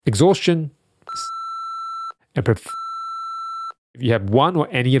exhaustion, and if you have one or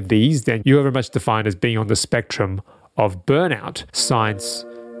any of these, then you are very much defined as being on the spectrum of burnout. Science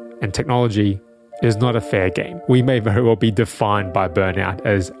and technology is not a fair game. We may very well be defined by burnout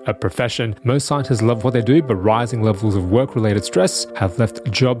as a profession. Most scientists love what they do, but rising levels of work-related stress have left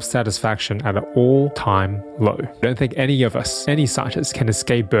job satisfaction at an all-time low. I don't think any of us, any scientists, can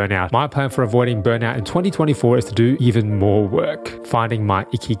escape burnout. My plan for avoiding burnout in 2024 is to do even more work, finding my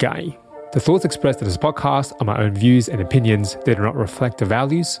ikigai. The thoughts expressed in this podcast are my own views and opinions. They do not reflect the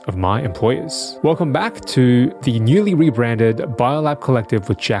values of my employers. Welcome back to the newly rebranded Biolab Collective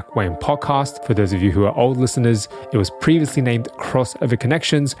with Jack Wayne podcast. For those of you who are old listeners, it was previously named Crossover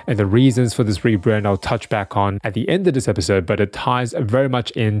Connections, and the reasons for this rebrand I'll touch back on at the end of this episode, but it ties very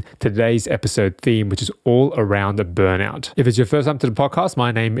much in today's episode theme, which is all around burnout. If it's your first time to the podcast,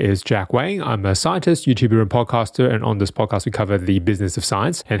 my name is Jack Wayne. I'm a scientist, YouTuber, and podcaster, and on this podcast we cover the business of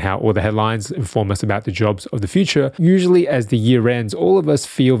science and how all the headlines inform us about the jobs of the future. Usually as the year ends, all of us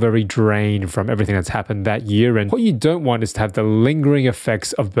feel very drained from everything that's happened that year, and what you don't want is to have the lingering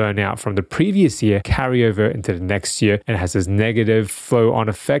effects of burnout from the previous year carry over into the next year, and it has this negative flow-on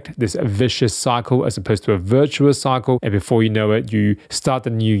effect, this vicious cycle as opposed to a virtuous cycle, and before you know it, you start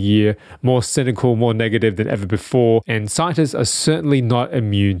the new year more cynical, more negative than ever before, and scientists are certainly not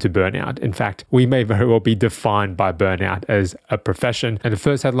immune to burnout. In fact, we may very well be defined by burnout as a profession, and the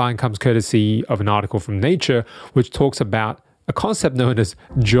first headline comes courtesy of an article from Nature, which talks about a concept known as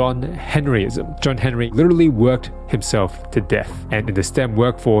John Henryism. John Henry literally worked himself to death. And in the STEM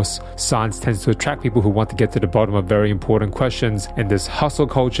workforce, science tends to attract people who want to get to the bottom of very important questions. And this hustle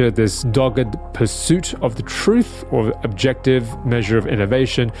culture, this dogged pursuit of the truth or objective measure of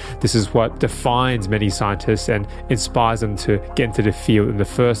innovation, this is what defines many scientists and inspires them to get into the field in the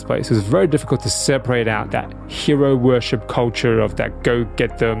first place. It's very difficult to separate out that hero worship culture of that go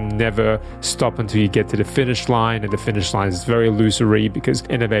get them, never stop until you get to the finish line. And the finish line is very illusory because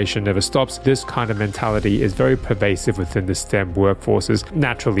innovation never stops. This kind of mentality is very pervasive within the STEM workforces.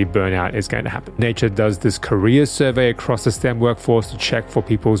 Naturally, burnout is going to happen. Nature does this career survey across the STEM workforce to check for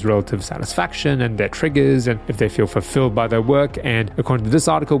people's relative satisfaction and their triggers and if they feel fulfilled by their work. And according to this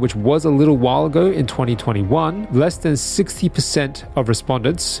article, which was a little while ago in 2021, less than 60% of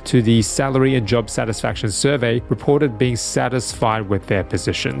respondents to the salary and job satisfaction survey reported being satisfied with their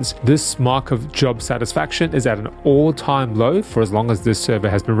positions. This mark of job satisfaction is at an all-time low for as long as this survey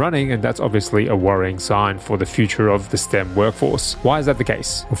has been running, and that's obviously a worrying sign for the future of the STEM workforce. Why is that the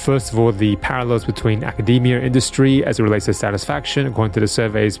case? Well, first of all, the parallels between academia and industry as it relates to satisfaction, according to the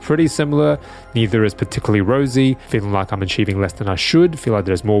survey, is pretty similar. Neither is particularly rosy. Feeling like I'm achieving less than I should, feel like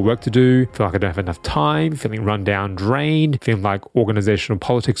there's more work to do, feel like I don't have enough time, feeling run down, drained, feeling like organizational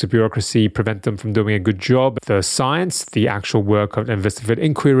politics or bureaucracy prevent them from doing a good job. The science, the actual work of investigative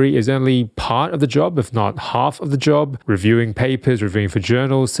inquiry, is only part of the job, if not half of the job. Reviewing papers, reviewing for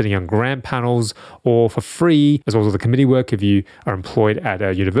journals, sitting on grant panels, or for free, as well as the committee work if you are employed at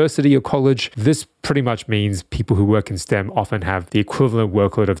a university or college. This pretty much means people who work in STEM often have the equivalent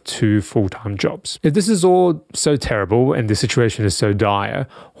workload of 2 full-time jobs. If this is all so terrible and the situation is so dire,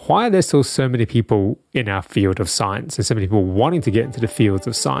 why are there still so many people in our field of science and so many people wanting to get into the fields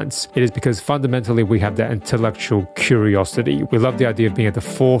of science? It is because fundamentally we have that intellectual curiosity. We love the idea of being at the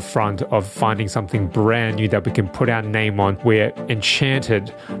forefront of finding something brand new that we can put our name on. We're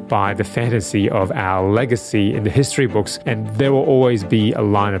enchanted by the fantasy of our legacy in the history books, and there will always be a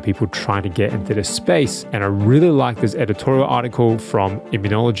line of people trying to get into this space. And I really like this editorial article from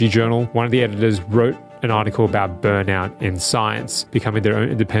Immunology Journal. One of the editors wrote an article about burnout in science, becoming their own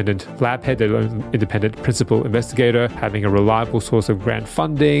independent lab head, their own independent principal investigator, having a reliable source of grant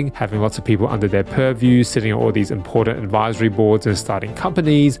funding, having lots of people under their purview, sitting on all these important advisory boards and starting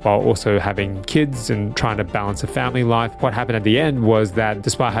companies, while also having kids and trying to balance a family life. What happened at the end was that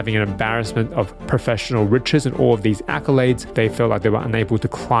despite having an embarrassment of professional riches and all of these accolades, they felt like they were unable to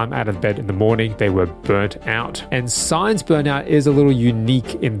climb out of bed in the morning. They were burnt out. And science burnout is a little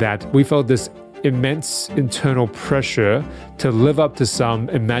unique in that we felt this immense internal pressure to live up to some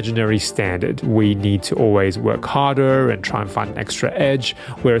imaginary standard. We need to always work harder and try and find an extra edge.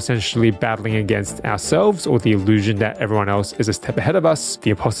 We're essentially battling against ourselves or the illusion that everyone else is a step ahead of us.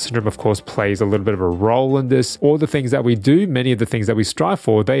 The imposter syndrome, of course, plays a little bit of a role in this. All the things that we do, many of the things that we strive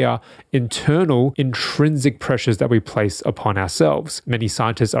for, they are internal, intrinsic pressures that we place upon ourselves. Many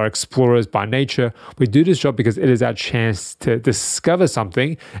scientists are explorers by nature. We do this job because it is our chance to discover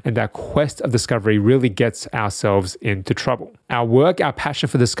something, and that quest of discovery really gets ourselves into trouble. cycle. Our work, our passion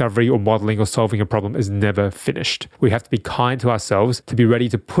for discovery or modeling or solving a problem is never finished. We have to be kind to ourselves to be ready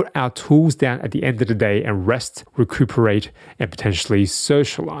to put our tools down at the end of the day and rest, recuperate, and potentially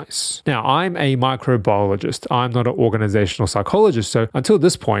socialize. Now, I'm a microbiologist. I'm not an organizational psychologist. So until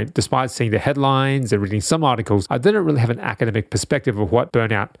this point, despite seeing the headlines and reading some articles, I didn't really have an academic perspective of what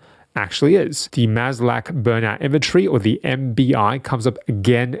burnout actually is. The Maslach Burnout Inventory, or the MBI, comes up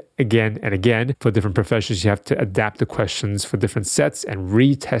again and again. For different professions, you have to adapt the questions for different sets and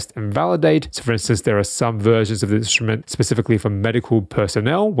retest and validate. So for instance, there are some versions of the instrument specifically for medical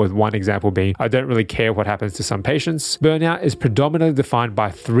personnel, with one example being, I don't really care what happens to some patients. Burnout is predominantly defined by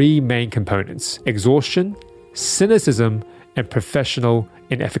three main components: exhaustion, cynicism, and professional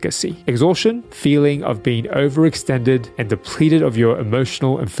inefficacy. Exhaustion, feeling of being overextended and depleted of your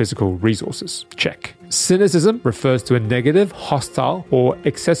emotional and physical resources. Check. Cynicism refers to a negative, hostile, or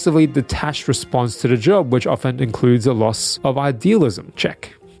excessively detached response to the job, which often includes a loss of idealism.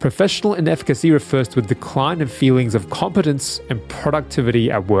 Check. Professional inefficacy refers to a decline in feelings of competence and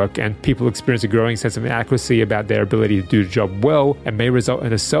productivity at work, and people experience a growing sense of inadequacy about their ability to do the job well and may result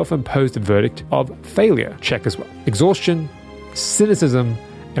in a self-imposed verdict of failure. Check as well. Exhaustion, cynicism,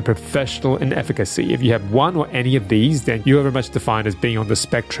 and professional inefficacy. If you have one or any of these, then you are very much defined as being on the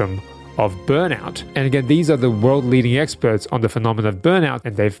spectrum of burnout. And again, these are the world-leading experts on the phenomenon of burnout,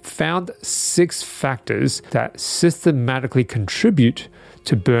 and they've found 6 factors that systematically contribute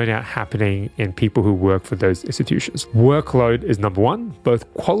to burnout happening in people who work for those institutions. Workload is number one.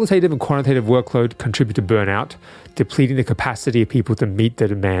 Both qualitative and quantitative workload contribute to burnout, depleting the capacity of people to meet the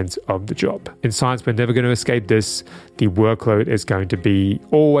demands of the job. In science, we're never going to escape this. The workload is going to be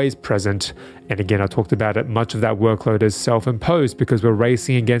always present. And again, I talked about it. Much of that workload is self-imposed because we're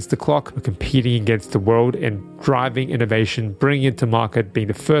racing against the clock. We're competing against the world and driving innovation, bringing it to market, being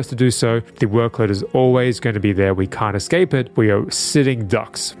the first to do so. The workload is always going to be there. We can't escape it. We are sitting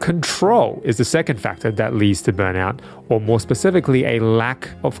ducks. Control is the second factor that leads to burnout, or more specifically, a lack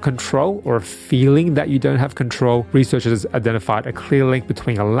of control or a feeling that you don't have control. Researchers identified a clear link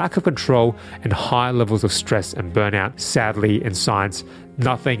between a lack of control and high levels of stress and burnout. Sadly, in science,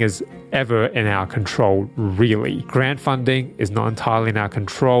 nothing is ever in our control, really. Grant funding is not entirely in our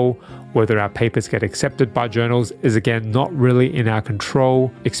control. Whether our papers get accepted by journals is again not really in our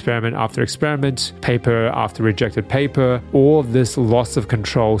control. Experiment after experiment, paper after rejected paper, all of this loss of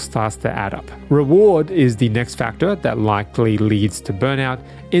control starts to add up. Reward is the next factor that likely leads to burnout.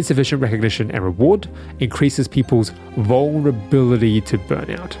 Insufficient recognition and reward increases people's vulnerability to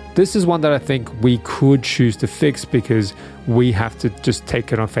burnout. This is one that I think we could choose to fix, because we have to just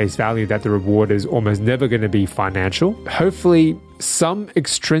take it on face value that the reward is almost never going to be financial. Hopefully, some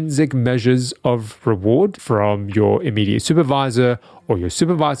extrinsic measures of reward from your immediate supervisor or your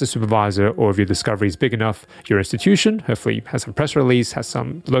supervisor, or if your discovery is big enough, your institution hopefully has some press release, has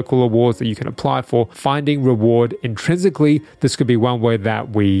some local awards that you can apply for. Finding reward intrinsically, this could be one way that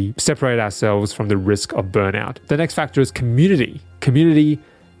we separate ourselves from the risk of burnout. The next factor is community. Community,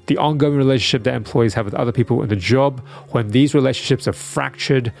 the ongoing relationship that employees have with other people in the job. When these relationships are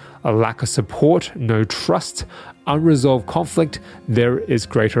fractured, a lack of support, no trust, unresolved conflict, there is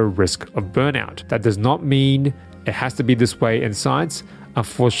greater risk of burnout. That does not mean it has to be this way in science.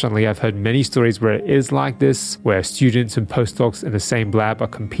 Unfortunately, I've heard many stories where it is like this, where students and postdocs in the same lab are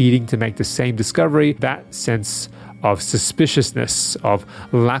competing to make the same discovery. That sense of suspiciousness, of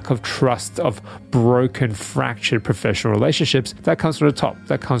lack of trust, of broken, fractured professional relationships, that comes from the top.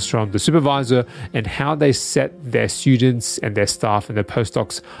 That comes from the supervisor and how they set their students and their staff and their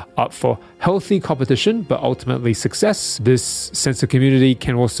postdocs up for healthy competition, but ultimately success. This sense of community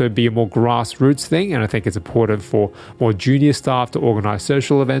can also be a more grassroots thing, and I think it's important for more junior staff to organize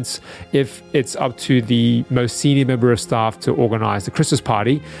social events. If it's up to the most senior member of staff to organize the Christmas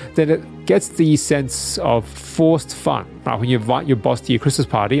party, then it gets the sense of forced fun. Right? When you invite your boss to your Christmas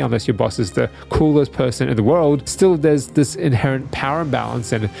party, unless your boss is the coolest person in the world, still there's this inherent power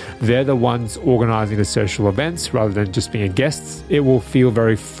imbalance, and they're the ones organizing the social events rather than just being guests. It will feel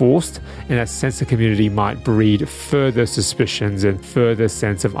very forced, and that sense of community might breed further suspicions and further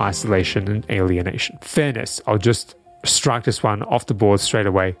sense of isolation and alienation. Fairness, I'll just strike this one off the board straight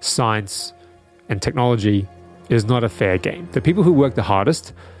away. Science and technology is not a fair game. The people who work the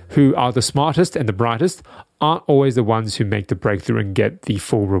hardest, who are the smartest and the brightest, aren't always the ones who make the breakthrough and get the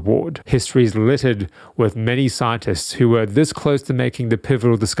full reward. History is littered with many scientists who were this close to making the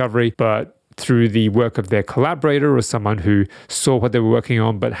pivotal discovery, but through the work of their collaborator or someone who saw what they were working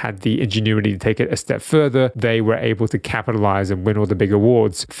on but had the ingenuity to take it a step further, they were able to capitalize and win all the big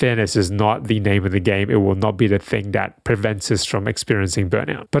awards. Fairness is not the name of the game. It will not be the thing that prevents us from experiencing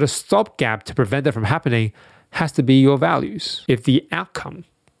burnout. But a stopgap to prevent that from happening has to be your values. If the outcome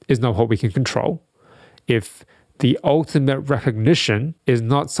is not what we can control, if the ultimate recognition is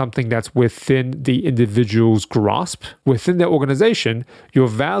not something that's within the individual's grasp, within their organization, your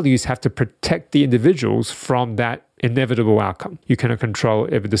values have to protect the individuals from that inevitable outcome. You cannot control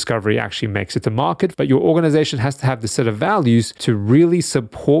if a discovery actually makes it to market, but your organization has to have the set of values to really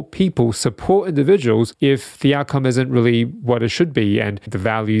support people, support individuals if the outcome isn't really what it should be. And the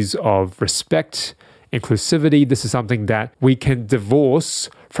values of respect, inclusivity, this is something that we can divorce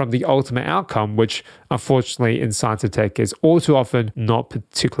from the ultimate outcome, which unfortunately in science and tech is all too often not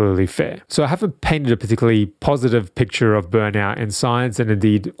particularly fair. So I haven't painted a particularly positive picture of burnout in science, and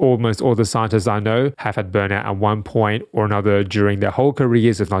indeed almost all the scientists I know have had burnout at one point or another during their whole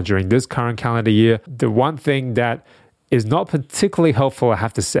careers, if not during this current calendar year. The one thing that is not particularly helpful, I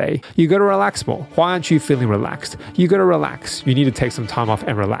have to say. You got to relax more. Why aren't you feeling relaxed? You got to relax. You need to take some time off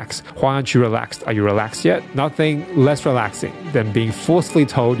and relax. Why aren't you relaxed? Are you relaxed yet? Nothing less relaxing than being forcefully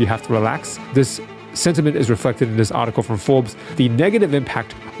told you have to relax. This sentiment is reflected in this article from Forbes, the negative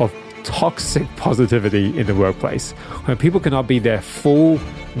impact of toxic positivity in the workplace. When people cannot be their full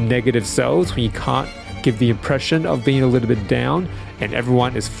negative selves, when you can't give the impression of being a little bit down, and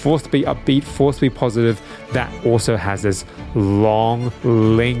everyone is forced to be upbeat, forced to be positive, that also has this long,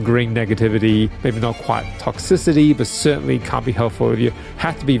 lingering negativity, maybe not quite toxicity, but certainly can't be helpful if you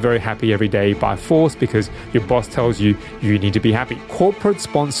have to be very happy every day by force because your boss tells you you need to be happy.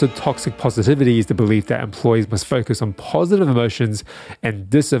 Corporate-sponsored toxic positivity is the belief that employees must focus on positive emotions and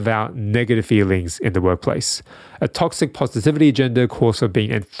disavow negative feelings in the workplace. A toxic positivity agenda calls for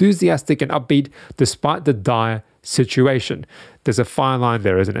being enthusiastic and upbeat despite the dire situation. There's a fine line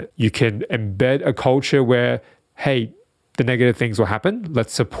there, isn't it? You can embed a culture where, hey, the negative things will happen.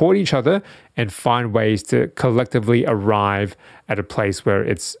 Let's support each other and find ways to collectively arrive at a place where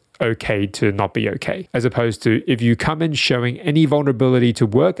it's okay to not be okay. As opposed to if you come in showing any vulnerability to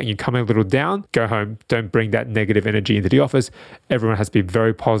work and you come in a little down, go home. Don't bring that negative energy into the office. Everyone has to be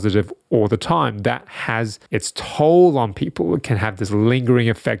very positive all the time. That has its toll on people. It can have this lingering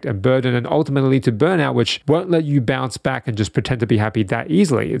effect and burden and ultimately to burnout, which won't let you bounce back and just pretend to be happy that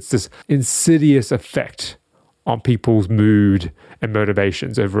easily. It's this insidious effect on people's mood and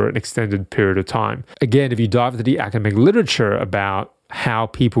motivations over an extended period of time. Again, if you dive into the academic literature about how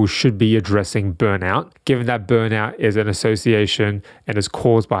people should be addressing burnout, given that burnout is an association and is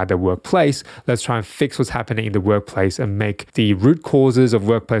caused by the workplace, let's try and fix what's happening in the workplace and make the root causes of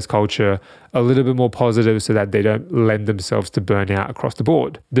workplace culture a little bit more positive so that they don't lend themselves to burnout across the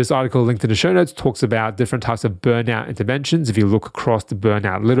board. This article linked in the show notes talks about different types of burnout interventions. If you look across the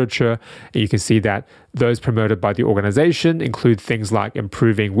burnout literature, you can see that those promoted by the organization include things like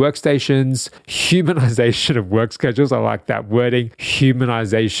improving workstations, humanization of work schedules, I like that wording,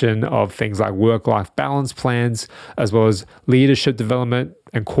 humanization of things like work-life balance plans, as well as leadership development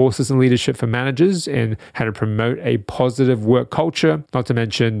and courses in leadership for managers and how to promote a positive work culture, not to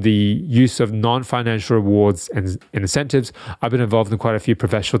mention the use of non-financial rewards and incentives. I've been involved in quite a few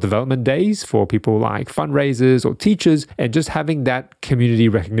professional development days for people like fundraisers or teachers, and just having that community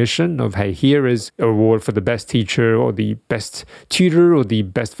recognition of, hey, here is a reward for the best teacher or the best tutor or the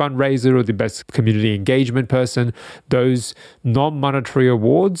best fundraiser or the best community engagement person. Those non-monetary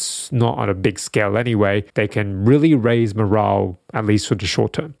awards, not on a big scale anyway, they can really raise morale, at least for the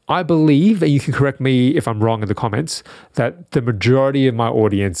short term. I believe, and you can correct me if I'm wrong in the comments, that the majority of my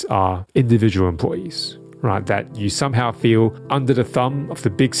audience are individual employees, right? That you somehow feel under the thumb of the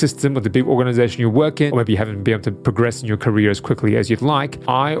big system or the big organization you work in, or maybe you haven't been able to progress in your career as quickly as you'd like.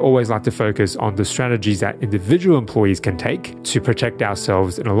 I always like to focus on the strategies that individual employees can take to protect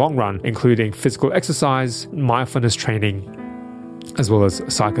ourselves in the long run, including physical exercise, mindfulness training, as well as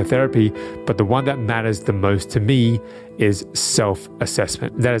psychotherapy. But the one that matters the most to me is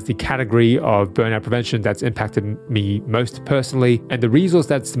self-assessment. That is the category of burnout prevention that's impacted me most personally. And the resource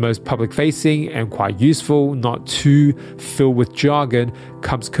that's the most public-facing and quite useful, not too filled with jargon,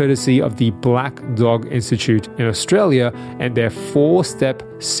 comes courtesy of the Black Dog Institute in Australia and their 4-step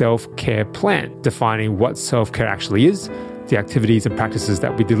self-care plan, defining what self-care actually is, the activities and practices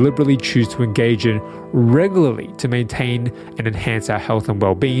that we deliberately choose to engage in regularly to maintain and enhance our health and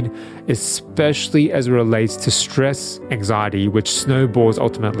well-being, especially as it relates to stress, anxiety, which snowballs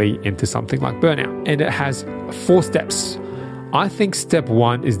ultimately into something like burnout. And it has 4 steps. I think step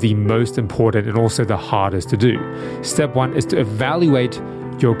 1 is the most important and also the hardest to do. Step 1 is to evaluate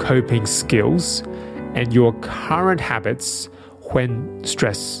your coping skills and your current habits when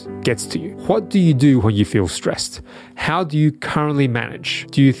stress gets to you. What do you do when you feel stressed? How do you currently manage?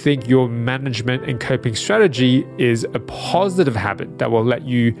 Do you think your management and coping strategy is a positive habit that will let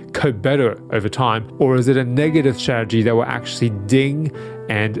you cope better over time? Or is it a negative strategy that will actually ding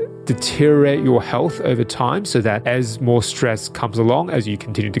and deteriorate your health over time, so that as more stress comes along, as you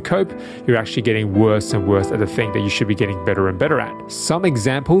continue to cope, you're actually getting worse and worse at the thing that you should be getting better and better at? Some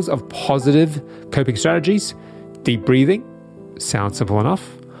examples of positive coping strategies: deep breathing, sounds simple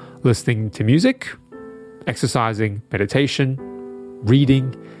enough; listening to music; exercising, meditation;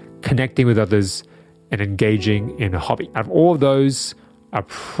 reading; connecting with others; and engaging in a hobby. Out of all of those, I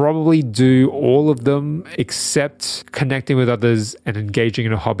probably do all of them except connecting with others and engaging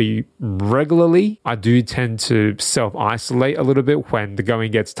in a hobby regularly. I do tend to self-isolate a little bit when the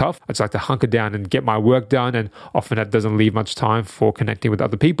going gets tough. I just like to hunker down and get my work done, and often that doesn't leave much time for connecting with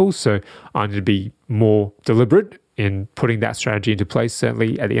other people. So I need to be more deliberate in putting that strategy into place,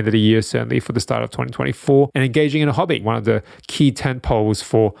 certainly at the end of the year, certainly for the start of 2024, and engaging in a hobby. One of the key tent poles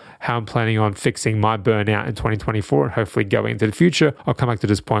for how I'm planning on fixing my burnout in 2024 and hopefully going into the future. I'll come back to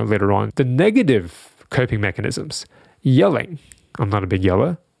this point later on. The negative coping mechanisms: yelling. I'm not a big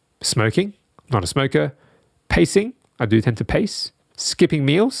yeller. Smoking. I'm not a smoker. Pacing. I do tend to pace. Skipping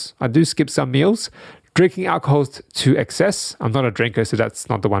meals. I do skip some meals. Drinking alcohol to excess. I'm not a drinker, so that's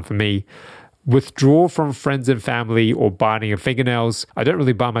not the one for me. Withdraw from friends and family, or biting your fingernails. I don't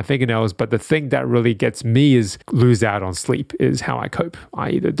really bite my fingernails, but the thing that really gets me is lose out on sleep is how I cope.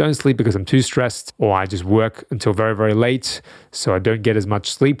 I either don't sleep because I'm too stressed, or I just work until very, very late, so I don't get as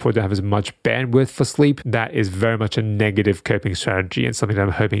much sleep or don't have as much bandwidth for sleep. That is very much a negative coping strategy and something that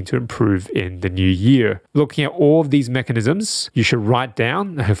I'm hoping to improve in the new year. Looking at all of these mechanisms, you should write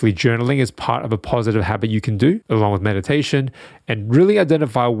down. Hopefully journaling is part of a positive habit you can do, along with meditation, and really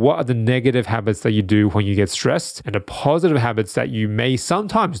identify what are the negative habits that you do when you get stressed and the positive habits that you may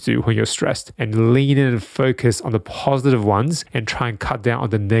sometimes do when you're stressed, and lean in and focus on the positive ones and try and cut down on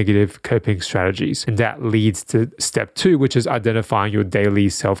the negative coping strategies. And that leads to step 2, which is identifying your daily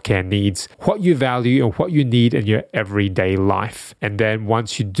self-care needs, what you value and what you need in your everyday life. And then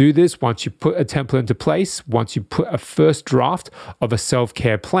once you do this, once you put a template into place, once you put a first draft of a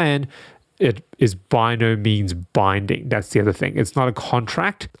self-care plan, it is by no means binding. That's the other thing. It's not a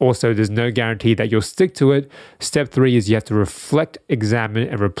contract. Also, there's no guarantee that you'll stick to it. Step 3 is you have to reflect, examine,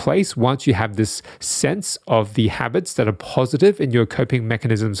 and replace. Once you have this sense of the habits that are positive in your coping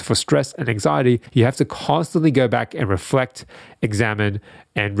mechanisms for stress and anxiety, you have to constantly go back and reflect, examine,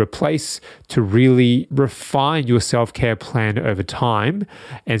 and replace to really refine your self-care plan over time.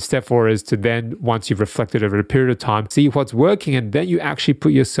 And step 4 is to then, once you've reflected over a period of time, see what's working, and then you actually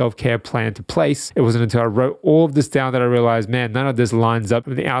put your self-care plan into place. It wasn't until I wrote all of this down that I realized, man, none of this lines up.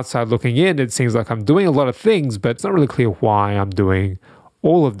 From the outside looking in, it seems like I'm doing a lot of things, but it's not really clear why I'm doing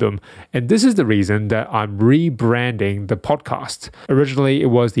all of them. And this is the reason that I'm rebranding the podcast. Originally, it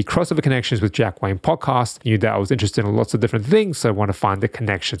was the Crossover Connections with Jack Wayne podcast. I knew that I was interested in lots of different things, so I want to find the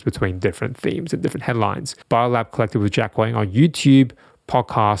connections between different themes and different headlines. Biolab Collective with Jack Wayne on YouTube,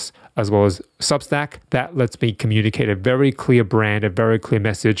 podcasts, as well as Substack. That lets me communicate a very clear brand, a very clear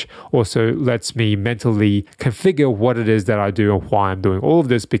message. Also lets me mentally configure what it is that I do and why I'm doing all of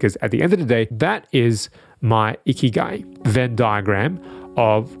this, because at the end of the day, that is my Ikigai Venn diagram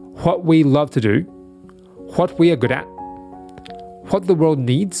of what we love to do, what we are good at, what the world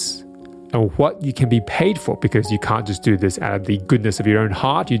needs, and what you can be paid for, because you can't just do this out of the goodness of your own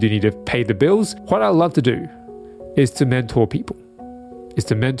heart. You do need to pay the bills. What I love to do is to mentor people, is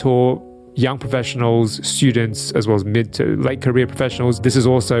to mentor young professionals, students, as well as mid to late career professionals. This is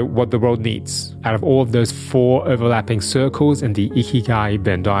also what the world needs. Out of all of those 4 overlapping circles in the Ikigai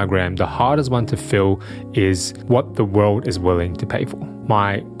Venn diagram, the hardest one to fill is what the world is willing to pay for.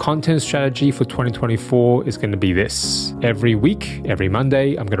 My content strategy for 2024 is going to be this. Every week, every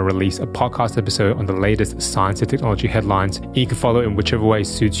Monday, I'm going to release a podcast episode on the latest science and technology headlines. You can follow in whichever way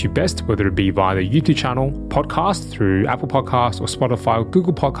suits you best, whether it be via the YouTube channel, podcast through Apple Podcasts or Spotify or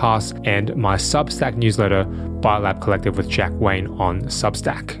Google Podcasts, and my Substack newsletter, Biolab Collective with Jack Wayne on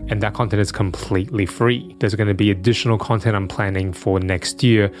Substack. And that content is completely free. There's going to be additional content I'm planning for next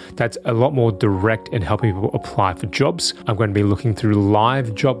year that's a lot more direct in helping people apply for jobs. I'm going to be looking through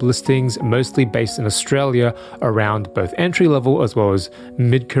live job listings, mostly based in Australia, around both entry-level as well as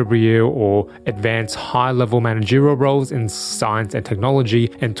mid-career or advanced high-level managerial roles in science and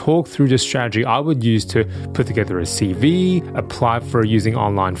technology, and talk through the strategy I would use to put together a CV, apply for using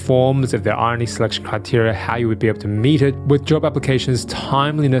online forms, if there are any selection criteria, how you would be able to meet it. With job applications,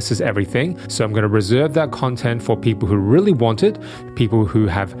 timeliness is everything. So I'm going to reserve that content for people who really want it, people who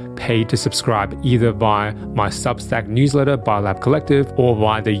have paid to subscribe either via my Substack newsletter, Biolab Collective, or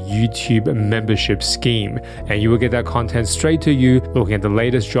via the YouTube membership scheme. And you will get that content straight to you, looking at the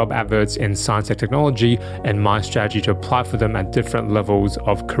latest job adverts in science and technology and my strategy to apply for them at different levels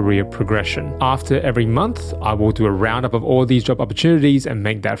of career progression. After every month, I will do a roundup of all these job opportunities and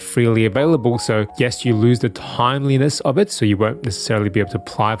make that freely available. So yes, you lose the timeliness of it, so you won't necessarily be able to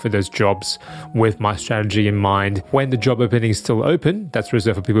apply for those jobs with my strategy in mind. When the job opening is still open, that's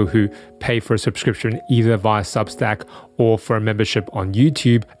reserved for people who pay for a subscription either via Substack or for a membership on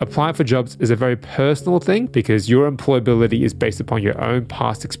YouTube. Applying for jobs is a very personal thing because your employability is based upon your own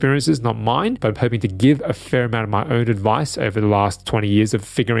past experiences, not mine, but I'm hoping to give a fair amount of my own advice over the last 20 years of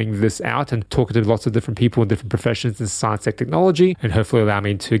figuring this out and talking to lots of different people in different professions in science and technology, and hopefully allow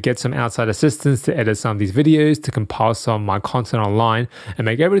me to get some outside assistance to edit some of these videos, to compile some of my content online and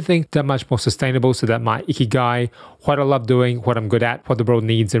make everything that much more sustainable so that my ikigai, what I love doing, what I'm good at, what the world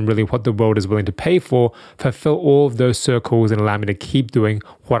needs, and really what the world is willing to pay for, fulfill all of those circles and allow me to keep doing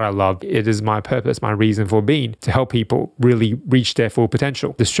what I love. It is my purpose, my reason for being, to help people really reach their full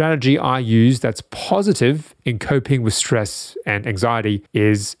potential. The strategy I use that's positive in coping with stress and anxiety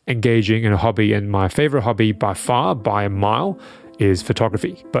is engaging in a hobby, and my favorite hobby by far, by a mile, is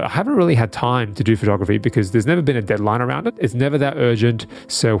photography. But I haven't really had time to do photography because there's never been a deadline around it. It's never that urgent.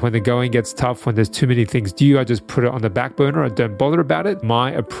 So when the going gets tough, when there's too many things due, I just put it on the back burner. I don't bother about it.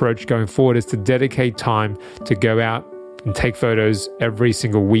 My approach going forward is to dedicate time to go out and take photos every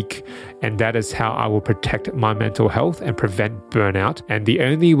single week. And that is how I will protect my mental health and prevent burnout. And the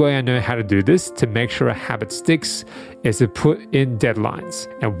only way I know how to do this, to make sure a habit sticks, is to put in deadlines.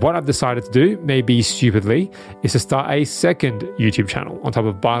 And what I've decided to do, maybe stupidly, is to start a second YouTube channel. On top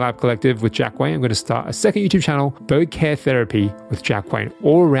of Biolab Collective with Jack Wayne, I'm going to start a second YouTube channel, Bode Care Therapy with Jack Wayne,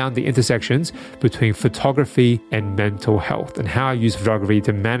 all around the intersections between photography and mental health, and how I use photography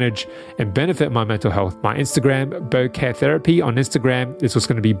to manage and benefit my mental health. My Instagram, Bode Care Therapy on Instagram. This was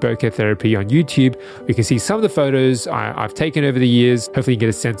going to be Bode Care Therapy on YouTube. We can see some of the photos I've taken over the years. Hopefully you get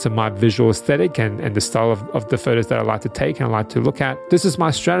a sense of my visual aesthetic and the style of the photos that I like to take and I like to look at. This is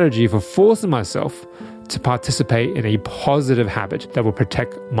my strategy for forcing myself to participate in a positive habit that will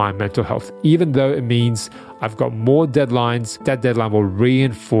protect my mental health. Even though it means I've got more deadlines, that deadline will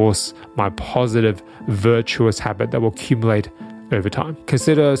reinforce my positive, virtuous habit that will accumulate over time.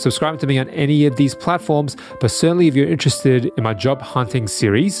 Consider subscribing to me on any of these platforms, but certainly if you're interested in my job hunting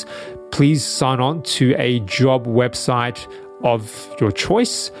series, please sign on to a job website of your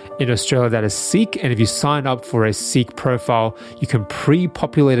choice in Australia that is Seek. And if you sign up for a Seek profile, you can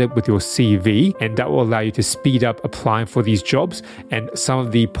pre-populate it with your CV, and that will allow you to speed up applying for these jobs. And some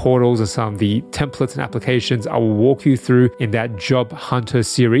of the portals and some of the templates and applications I will walk you through in that Job Hunter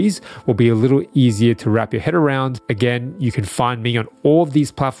series will be a little easier to wrap your head around. Again, you can find me on all of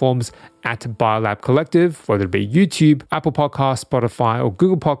these platforms at Biolab Collective, whether it be YouTube, Apple Podcasts, Spotify, or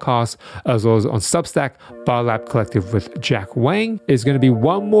Google Podcasts, as well as on Substack, Biolab Collective with Jack Wang. There's going to be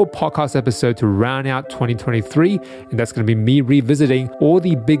one more podcast episode to round out 2023, and that's going to be me revisiting all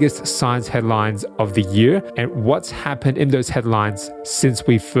the biggest science headlines of the year and what's happened in those headlines since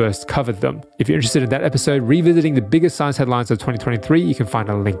we first covered them. If you're interested in that episode, revisiting the biggest science headlines of 2023, you can find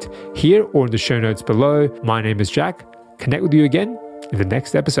it linked here or in the show notes below. My name is Jack. Connect with you again in the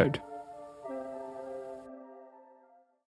next episode.